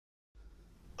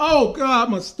Oh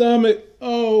God, my stomach.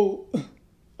 Oh.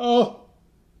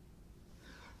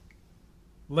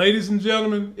 Ladies and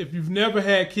gentlemen, if you've never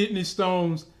had kidney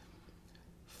stones,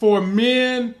 for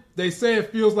men, they say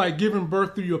it feels like giving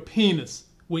birth through your penis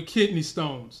with kidney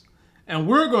stones. And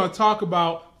we're going to talk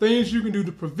about things you can do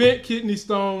to prevent kidney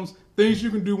stones, things you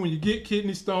can do when you get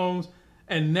kidney stones,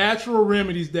 and natural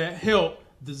remedies that help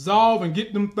dissolve and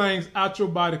get them things out your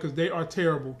body because they are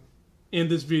terrible in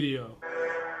this video.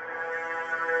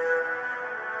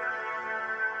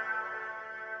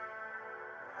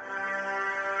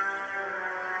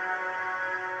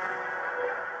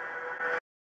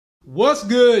 What's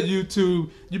good,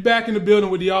 YouTube? You're back in the building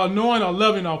with the all-knowing,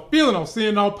 all-loving, all-feeling,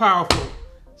 all-seeing, all-powerful,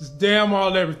 just damn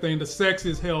all everything, the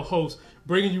sexiest hell host,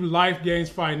 bringing you Life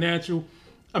Gains Life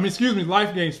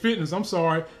Gains Fitness, I'm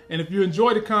sorry. And if you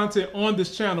enjoy the content on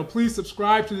this channel, please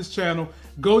subscribe to this channel.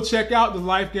 Go check out the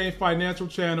Life Gains Financial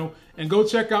channel, and go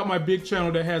check out my big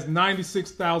channel that has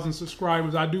 96,000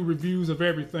 subscribers. I do reviews of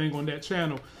everything on that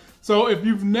channel. So if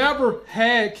you've never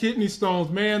had kidney stones,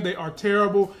 man, they are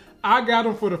terrible. I got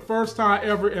them for the first time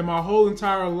ever in my whole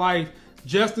entire life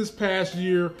just this past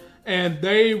year, and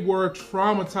they were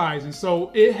traumatizing.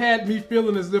 So it had me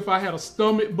feeling as if I had a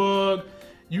stomach bug.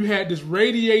 You had this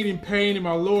radiating pain in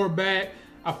my lower back.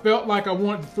 I felt like I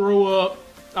wanted to throw up.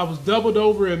 I was doubled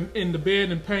over in the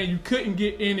bed in pain. You couldn't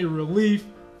get any relief.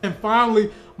 And finally,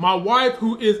 my wife,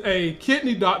 who is a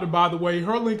kidney doctor, by the way,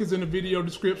 her link is in the video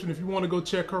description if you want to go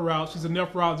check her out. She's a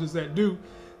nephrologist at Duke.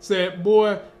 Said,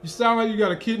 boy, you sound like you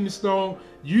got a kidney stone.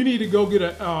 You need to go get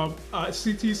a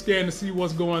CT scan to see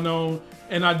what's going on.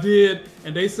 And I did,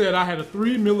 and they said I had a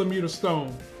 3mm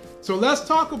stone. So let's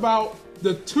talk about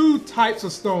the two types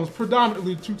of stones,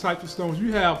 predominantly two types of stones.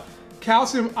 You have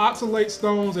calcium oxalate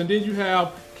stones, and then you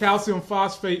have calcium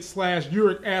phosphate /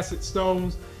 uric acid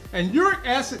stones. And uric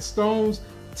acid stones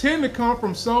tend to come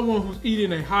from someone who's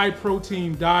eating a high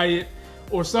protein diet,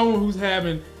 or someone who's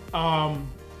having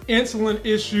insulin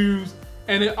issues,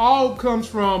 and it all comes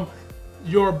from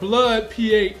your blood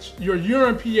pH, your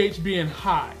urine pH being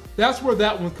high. That's where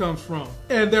that one comes from.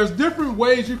 And there's different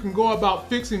ways you can go about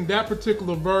fixing that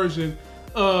particular version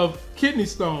of kidney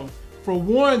stone. For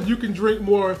one, you can drink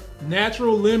more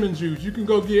natural lemon juice. You can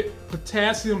go get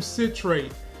potassium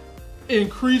citrate.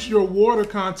 Increase your water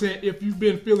content if you've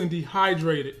been feeling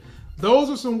dehydrated. Those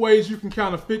are some ways you can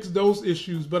kind of fix those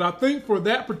issues. But I think for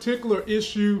that particular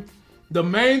issue, the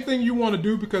main thing you want to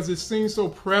do, because it seems so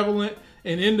prevalent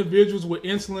in individuals with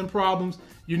insulin problems,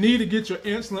 you need to get your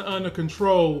insulin under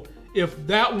control if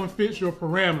that one fits your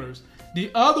parameters. The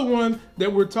other one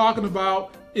that we're talking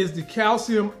about is the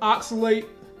calcium oxalate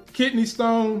kidney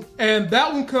stone. And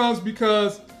that one comes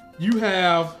because you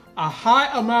have a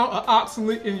high amount of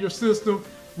oxalate in your system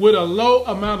with a low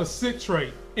amount of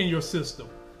citrate in your system.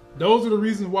 Those are the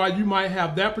reasons why you might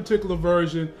have that particular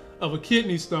version of a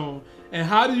kidney stone. And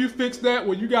how do you fix that?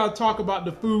 Well, you got to talk about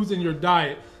the foods in your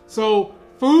diet. So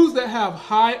foods that have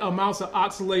high amounts of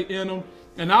oxalate in them,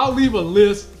 and I'll leave a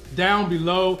list down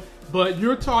below, but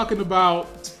you're talking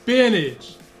about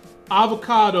spinach,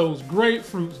 avocados,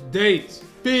 grapefruits, dates,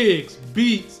 figs,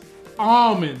 beets,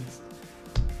 almonds,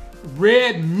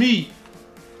 red meat.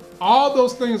 All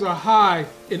those things are high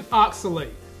in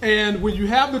oxalate. And when you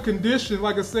have the condition,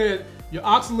 like I said, your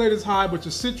oxalate is high, but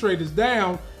your citrate is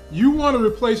down, you want to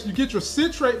replace, you get your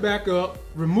citrate back up,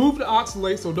 remove the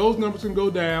oxalate so those numbers can go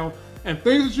down. And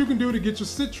things that you can do to get your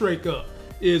citrate up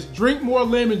is drink more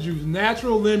lemon juice,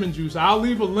 natural lemon juice. I'll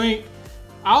leave a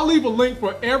link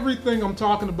for everything I'm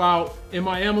talking about in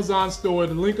my Amazon store.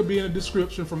 The link will be in the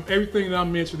description from everything that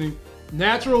I'm mentioning.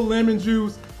 Natural lemon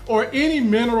juice or any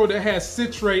mineral that has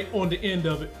citrate on the end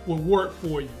of it will work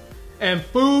for you. And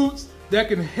foods that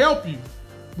can help you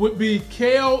would be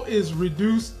kale is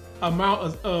reduced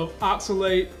amount of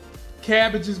oxalate,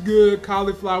 cabbage is good,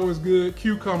 cauliflower is good,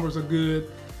 cucumbers are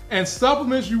good. And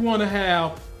supplements you want to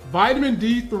have vitamin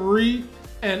D3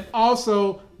 and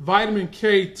also vitamin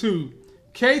K2.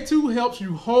 K2 helps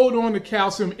you hold on to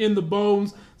calcium in the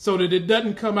bones so that it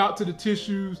doesn't come out to the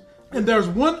tissues. And there's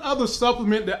one other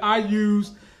supplement that I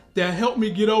use that helped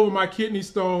me get over my kidney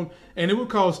stone, and it was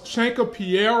called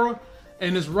Chancapierra,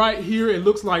 and it's right here. It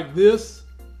looks like this.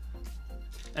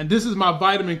 And this is my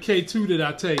vitamin K2 that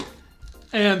I take.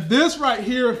 And this right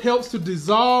here helps to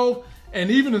dissolve and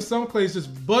even in some cases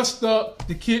bust up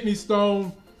the kidney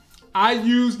stone. I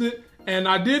used it, and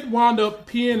I did wind up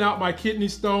peeing out my kidney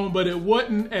stone, but it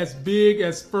wasn't as big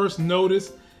as first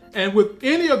noticed. And with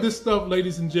any of this stuff,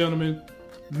 ladies and gentlemen,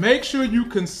 make sure you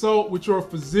consult with your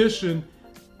physician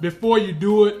before you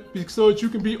do it so that you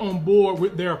can be on board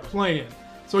with their plan.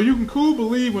 So you can cool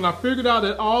believe when I figured out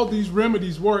that all these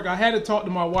remedies work, I had to talk to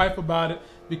my wife about it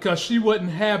because she wasn't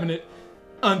having it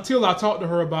until I talked to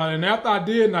her about it. And after I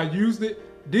did and I used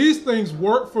it, these things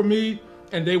work for me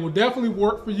and they will definitely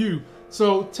work for you.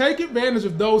 So take advantage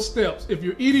of those steps. If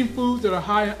you're eating foods that are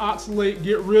high in oxalate,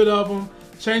 get rid of them.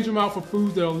 Change them out for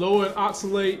foods that are low in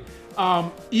oxalate.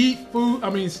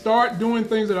 Start doing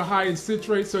things that are high in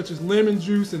citrate, such as lemon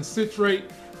juice and citrate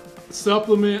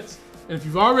supplements. And if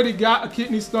you've already got a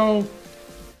kidney stone,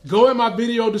 go in my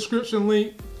video description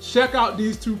link, check out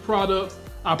these 2 products.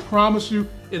 I promise you,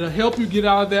 it'll help you get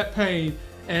out of that pain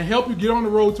and help you get on the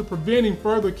road to preventing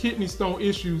further kidney stone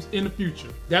issues in the future.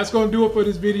 That's gonna do it for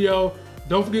this video.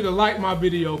 Don't forget to like my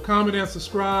video, comment and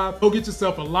subscribe. Go get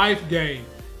yourself a life game.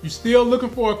 You're still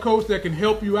looking for a coach that can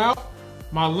help you out?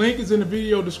 My link is in the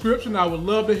video description. I would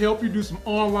love to help you do some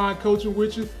online coaching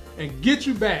with you and get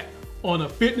you back on a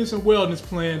fitness and wellness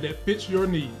plan that fits your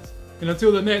needs. And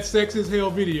until the next Sex is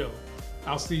Hell video,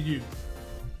 I'll see you.